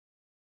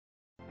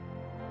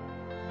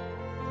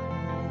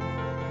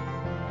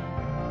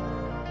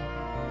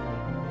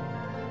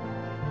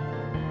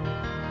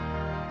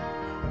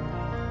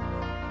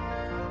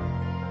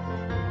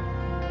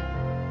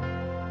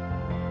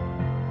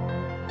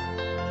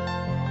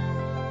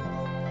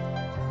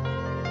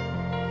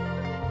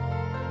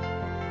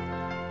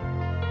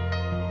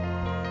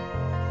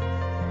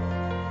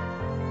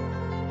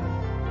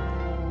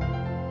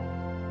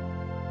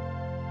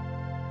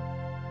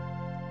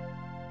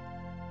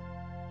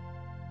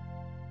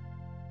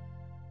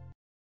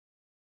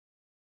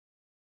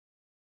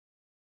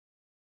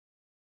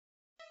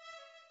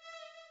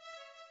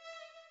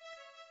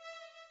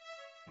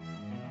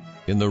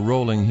In the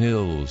rolling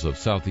hills of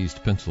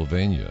southeast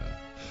Pennsylvania,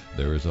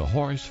 there is a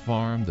horse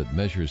farm that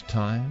measures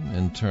time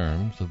in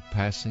terms of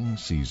passing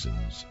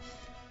seasons,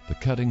 the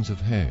cuttings of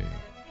hay,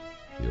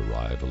 the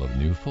arrival of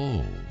new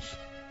foals,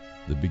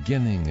 the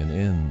beginning and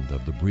end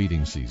of the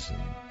breeding season.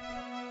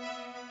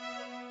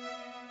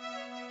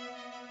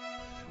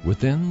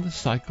 Within the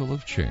cycle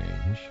of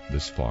change,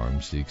 this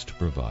farm seeks to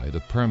provide a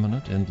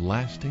permanent and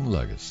lasting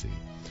legacy,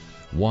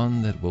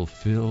 one that will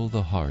fill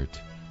the heart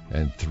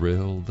and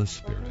thrill the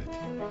spirit.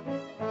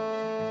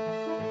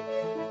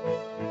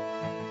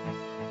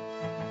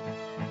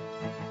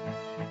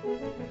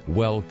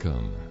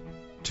 Welcome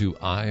to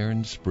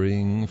Iron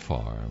Spring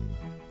Farm.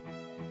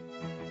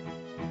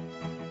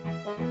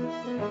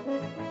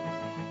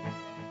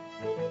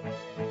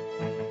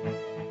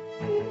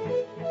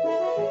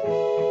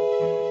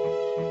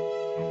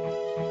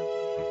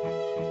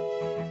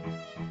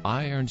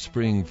 Iron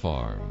Spring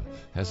Farm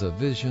has a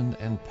vision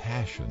and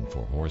passion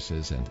for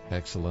horses and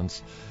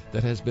excellence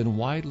that has been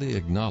widely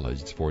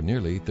acknowledged for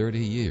nearly 30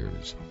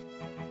 years.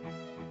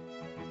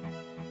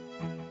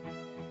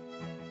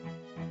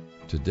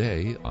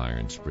 Today,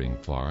 Iron Spring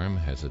Farm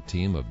has a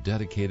team of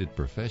dedicated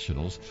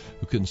professionals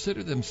who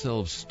consider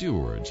themselves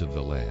stewards of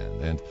the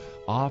land and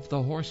of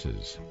the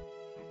horses.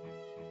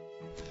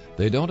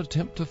 They don't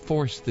attempt to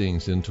force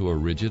things into a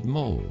rigid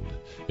mold.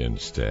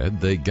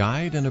 Instead, they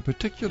guide in a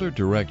particular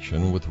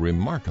direction with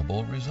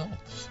remarkable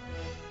results.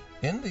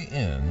 In the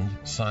end,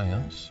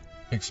 science,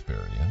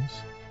 experience,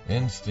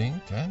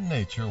 instinct, and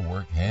nature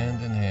work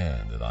hand in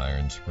hand at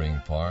Iron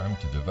Spring Farm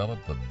to develop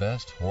the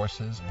best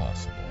horses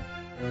possible.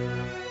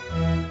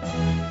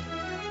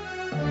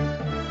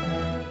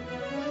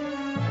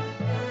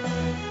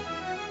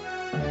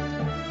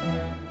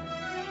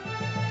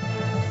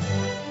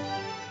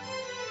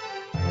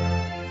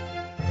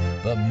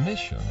 The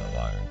mission of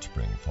Iron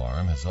Spring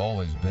Farm has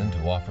always been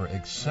to offer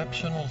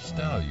exceptional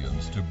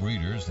stallions to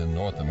breeders in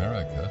North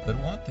America that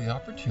want the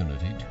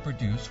opportunity to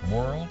produce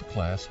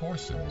world-class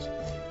horses,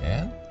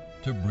 and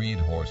to breed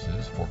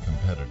horses for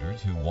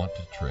competitors who want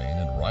to train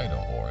and ride a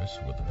horse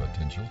with the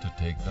potential to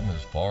take them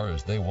as far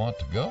as they want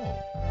to go.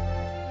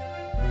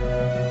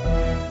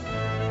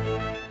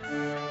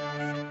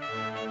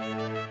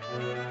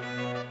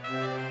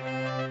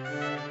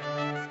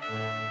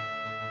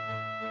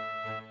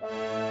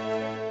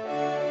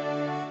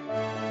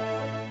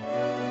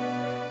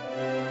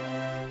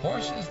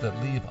 Horses that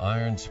leave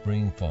Iron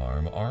Spring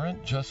Farm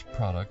aren't just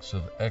products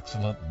of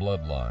excellent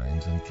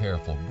bloodlines and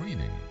careful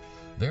breeding.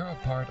 They're a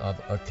part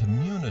of a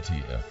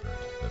community effort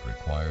that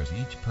requires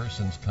each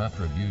person's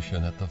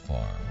contribution at the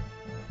farm.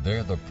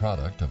 They're the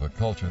product of a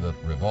culture that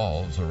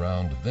revolves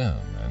around them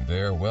and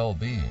their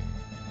well-being.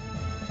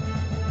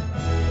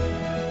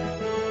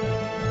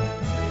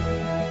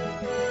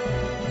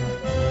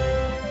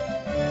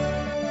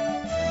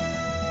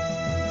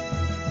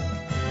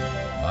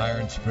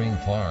 Iron Spring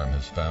Farm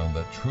has found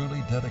that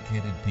truly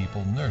dedicated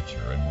people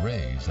nurture and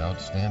raise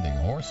outstanding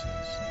horses.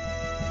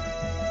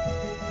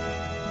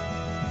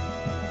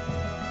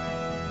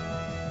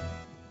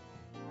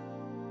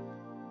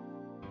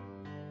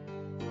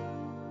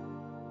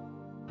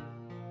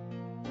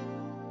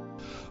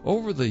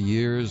 Over the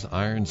years,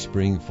 Iron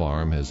Spring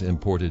Farm has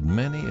imported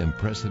many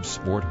impressive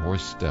sport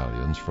horse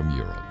stallions from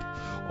Europe,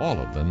 all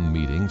of them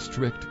meeting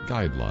strict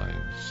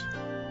guidelines.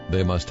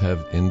 They must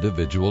have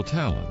individual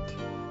talent,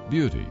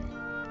 beauty,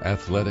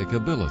 athletic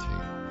ability,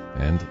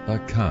 and a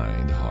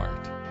kind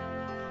heart.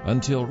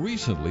 Until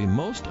recently,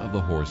 most of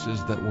the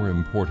horses that were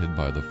imported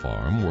by the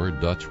farm were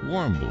Dutch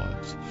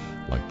warmbloods,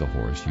 like the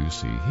horse you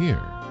see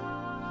here.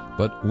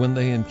 But when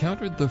they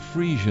encountered the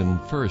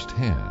Friesian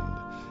firsthand,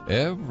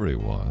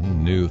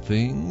 everyone knew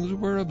things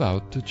were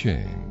about to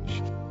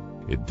change.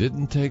 It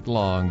didn't take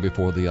long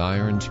before the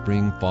Iron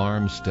Spring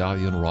Farm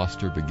stallion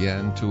roster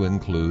began to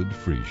include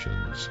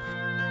Friesians.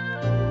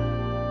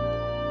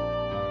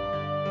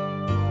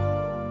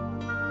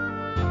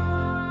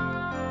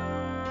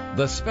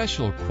 The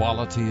special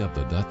quality of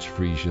the Dutch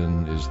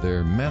Friesian is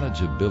their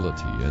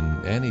manageability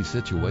in any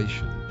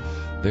situation.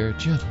 They're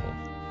gentle,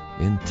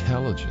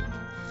 intelligent,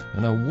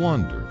 and a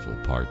wonderful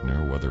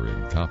partner, whether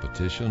in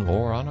competition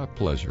or on a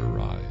pleasure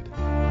ride.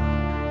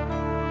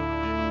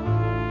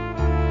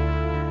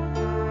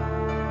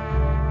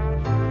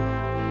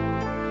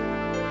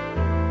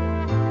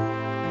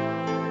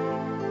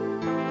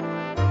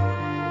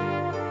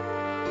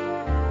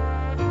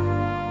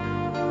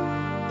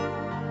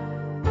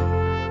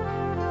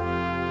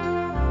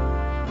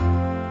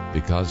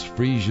 Because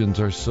Friesians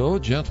are so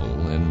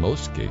gentle, in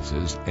most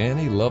cases,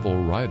 any level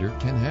rider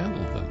can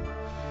handle them.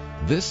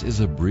 This is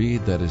a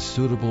breed that is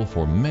suitable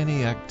for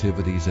many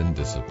activities and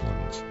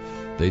disciplines.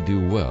 They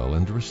do well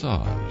in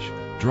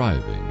dressage,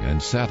 driving,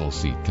 and saddle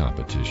seat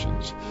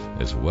competitions,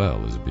 as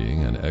well as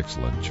being an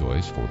excellent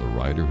choice for the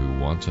rider who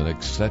wants an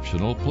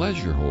exceptional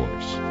pleasure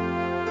horse.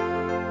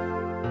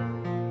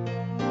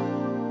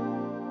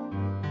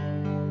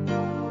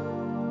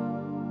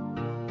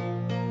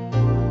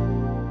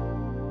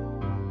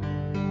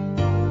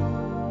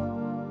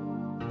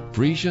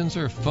 Friesians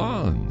are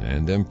fun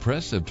and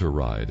impressive to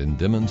ride in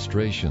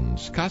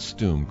demonstrations,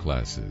 costume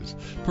classes,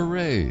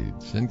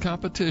 parades, and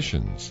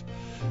competitions.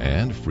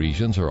 And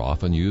Friesians are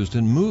often used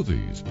in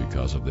movies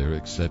because of their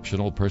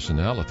exceptional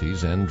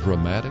personalities and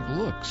dramatic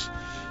looks.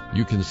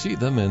 You can see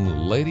them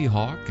in Lady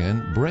Hawk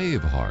and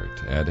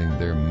Braveheart, adding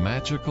their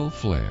magical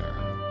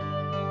flair.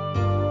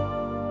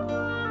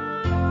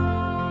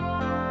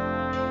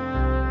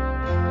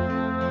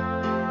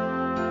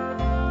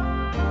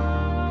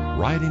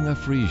 Riding a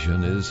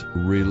Friesian is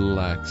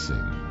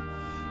relaxing.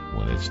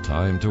 When it's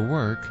time to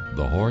work,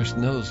 the horse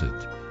knows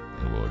it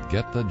and will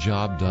get the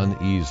job done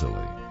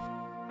easily.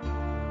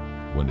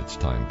 When it's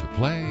time to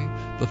play,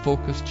 the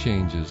focus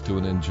changes to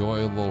an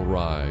enjoyable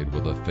ride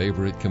with a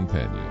favorite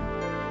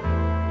companion.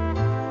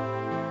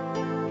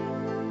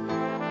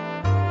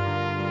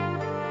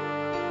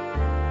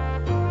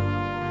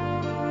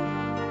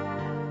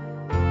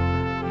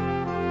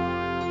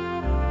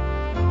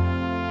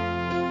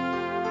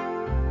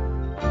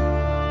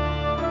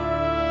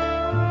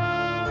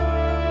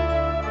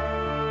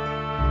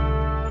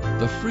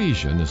 The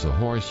Friesian is a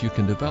horse you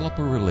can develop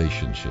a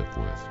relationship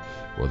with,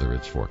 whether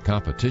it's for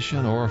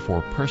competition or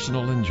for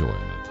personal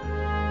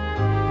enjoyment.